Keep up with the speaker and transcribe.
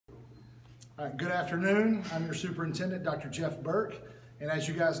Good afternoon. I'm your superintendent, Dr. Jeff Burke. And as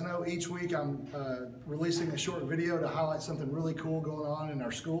you guys know, each week I'm releasing a short video to highlight something really cool going on in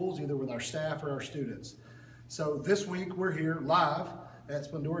our schools, either with our staff or our students. So this week we're here live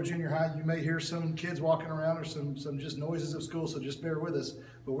at Splendora Junior High. You may hear some kids walking around or some just noises of school, so just bear with us.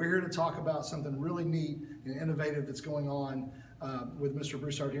 But we're here to talk about something really neat and innovative that's going on with Mr.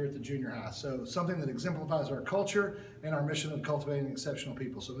 Broussard here at the junior high. So something that exemplifies our culture and our mission of cultivating exceptional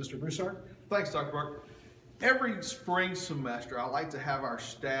people. So Mr. Broussard. Thanks, Dr. Burke. Every spring semester, I like to have our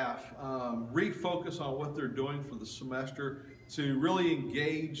staff refocus on what they're doing for the semester to really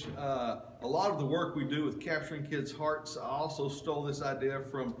engage a lot of the work we do with capturing kids' hearts. I also stole this idea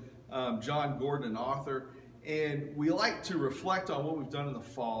from John Gordon, an author, and we like to reflect on what we've done in the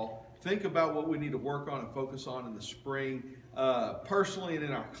fall, think about what we need to work on and focus on in the spring, personally and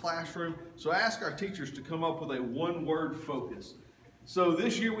in our classroom. So I ask our teachers to come up with a one-word focus. So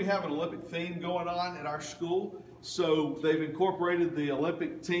this year we have an Olympic theme going on at our school. So they've incorporated the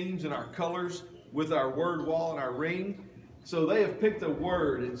Olympic teams and our colors with our word wall and our ring. So they have picked a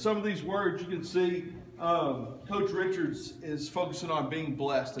word, and some of these words you can see Coach Richards is focusing on being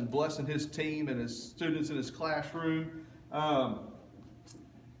blessed and blessing his team and his students in his classroom.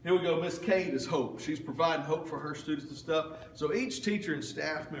 Here we go, Miss Kate is hope. She's providing hope for her students and stuff. So each teacher and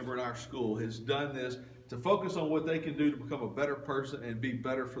staff member in our school has done this to focus on what they can do to become a better person and be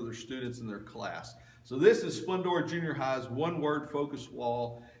better for their students in their class. So this is Splendora Junior High's one-word focus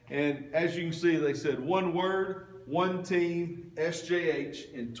wall. And as you can see, they said one word, one team,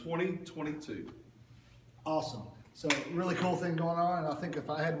 SJH in 2022. Awesome. So really cool thing going on. And I think if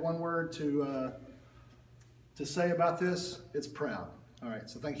I had one word to say about this, it's proud. All right.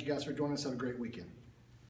 So thank you guys for joining us. Have a great weekend.